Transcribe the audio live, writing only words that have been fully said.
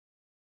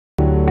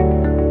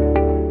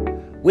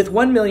With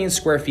 1 million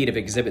square feet of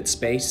exhibit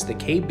space, the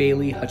K.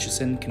 Bailey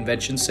Hutchison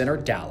Convention Center,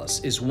 Dallas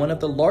is one of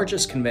the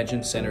largest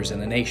convention centers in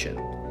the nation.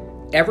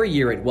 Every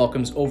year it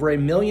welcomes over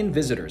 1 million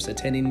visitors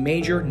attending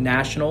major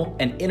national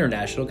and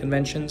international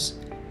conventions,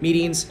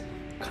 meetings,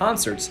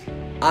 concerts,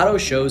 auto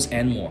shows,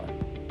 and more.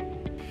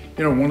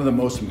 You know, one of the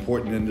most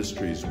important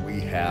industries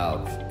we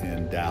have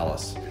in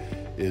Dallas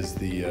is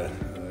the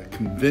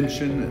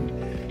convention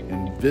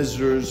and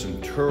visitors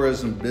and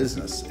tourism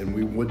business, and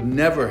we would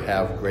never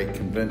have great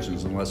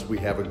conventions unless we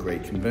have a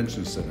great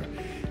convention center.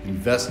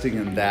 Investing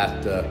in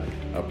that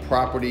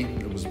property,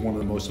 it was one of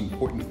the most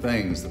important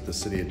things that the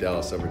city of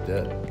Dallas ever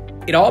did.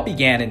 It all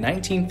began in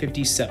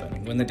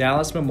 1957 when the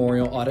Dallas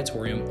Memorial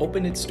Auditorium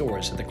opened its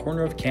doors at the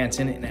corner of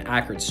Canton and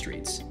Akard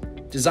Streets.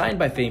 Designed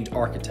by famed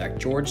architect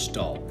George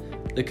Stahl,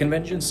 the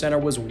convention center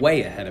was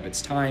way ahead of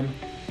its time,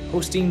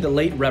 hosting the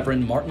late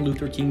Reverend Martin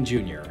Luther King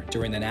Jr.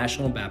 during the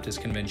National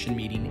Baptist Convention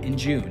meeting in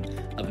June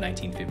of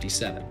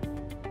 1957.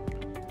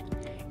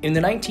 In the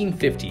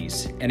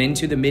 1950s and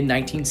into the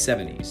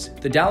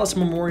mid-1970s, the Dallas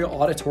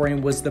Memorial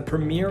Auditorium was the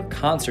premier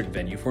concert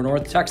venue for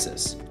North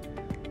Texas,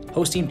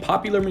 hosting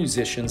popular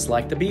musicians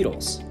like the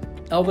Beatles,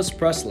 Elvis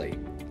Presley,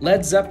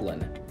 Led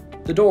Zeppelin,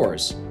 The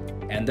Doors,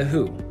 and The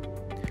Who.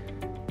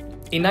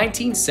 In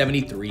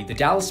 1973, the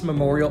Dallas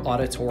Memorial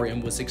Auditorium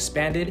was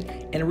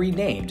expanded and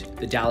renamed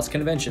the Dallas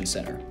Convention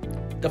Center.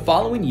 The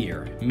following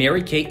year,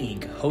 Mary Kay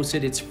Inc.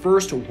 hosted its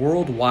first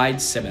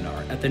worldwide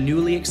seminar at the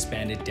newly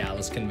expanded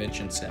Dallas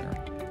Convention Center.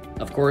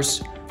 Of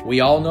course, we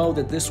all know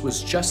that this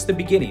was just the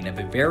beginning of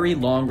a very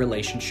long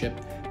relationship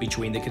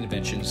between the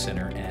Convention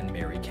Center and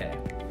Mary Kay.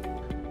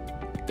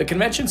 The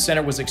Convention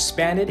Center was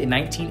expanded in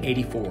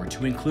 1984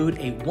 to include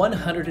a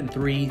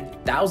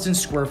 103,000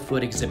 square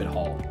foot exhibit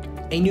hall,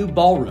 a new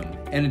ballroom,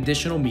 and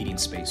additional meeting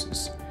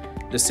spaces.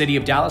 The city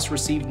of Dallas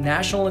received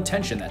national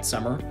attention that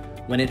summer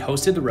when it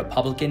hosted the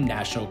Republican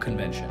National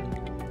Convention.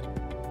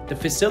 The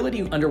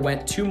facility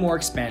underwent 2 more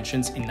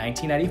expansions in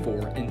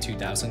 1994 and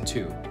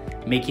 2002,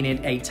 making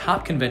it a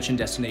top convention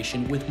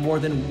destination with more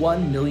than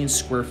 1 million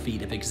square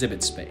feet of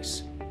exhibit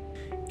space.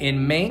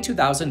 In May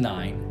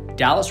 2009,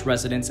 Dallas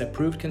residents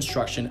approved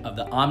construction of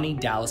the Omni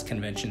Dallas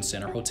Convention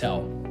Center Hotel,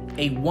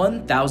 a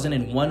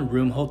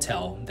 1,001-room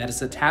hotel that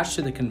is attached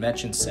to the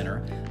convention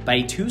center by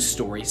a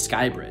 2-story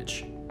sky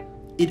bridge.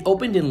 It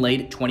opened in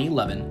late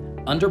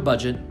 2011, under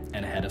budget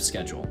and ahead of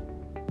schedule.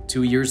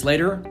 2 years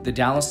later, the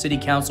Dallas City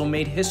Council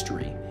made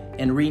history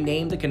and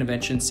renamed the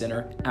convention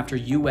center after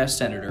U.S.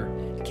 Senator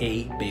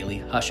K. Bailey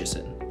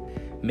Hutchison,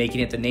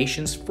 making it the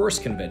nation's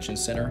first convention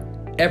center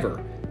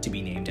ever to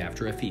be named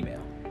after a female.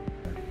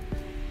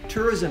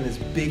 Tourism is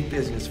big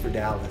business for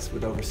Dallas,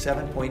 with over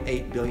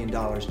 $7.8 billion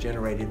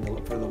generated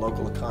for the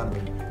local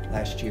economy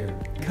last year.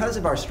 Because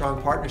of our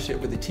strong partnership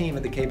with the team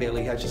at the K.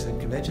 Bailey Hutchison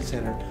Convention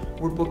Center,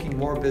 we're booking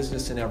more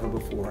business than ever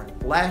before.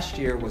 Last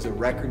year was a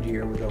record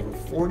year with over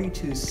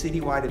 42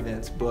 citywide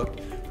events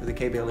booked for the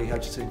K. Bailey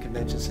Hutchison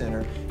Convention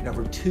Center and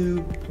over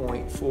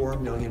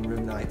 2.4 million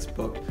room nights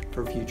booked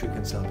for future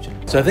consumption.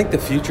 So I think the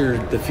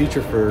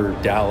future for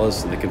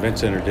Dallas and the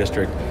Convention Center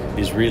District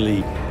is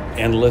really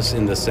endless,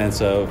 in the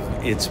sense of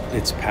it's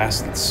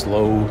past its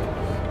slow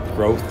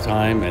growth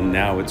time, and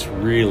now it's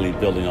really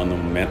building on the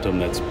momentum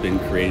that's been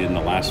created in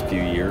the last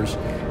few years.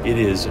 It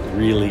is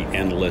really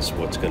endless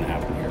what's going to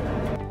happen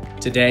here.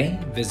 Today,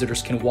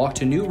 visitors can walk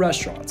to new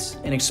restaurants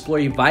and explore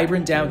a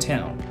vibrant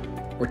downtown,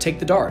 or take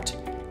the DART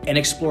and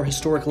explore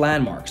historic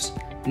landmarks,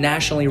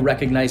 nationally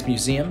recognized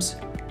museums,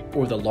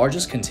 or the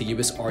largest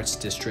contiguous arts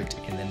district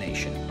in the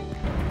nation.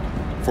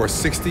 For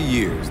 60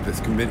 years, this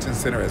convention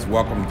center has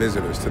welcomed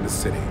visitors to the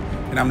city,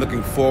 and I'm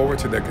looking forward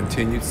to their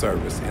continued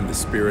service in the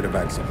spirit of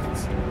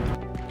excellence.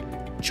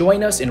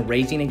 Join us in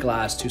raising a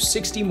glass to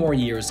 60 more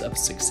years of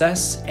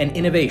success and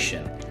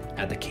innovation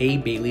at the K.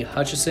 Bailey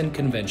Hutchison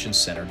Convention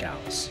Center,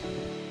 Dallas.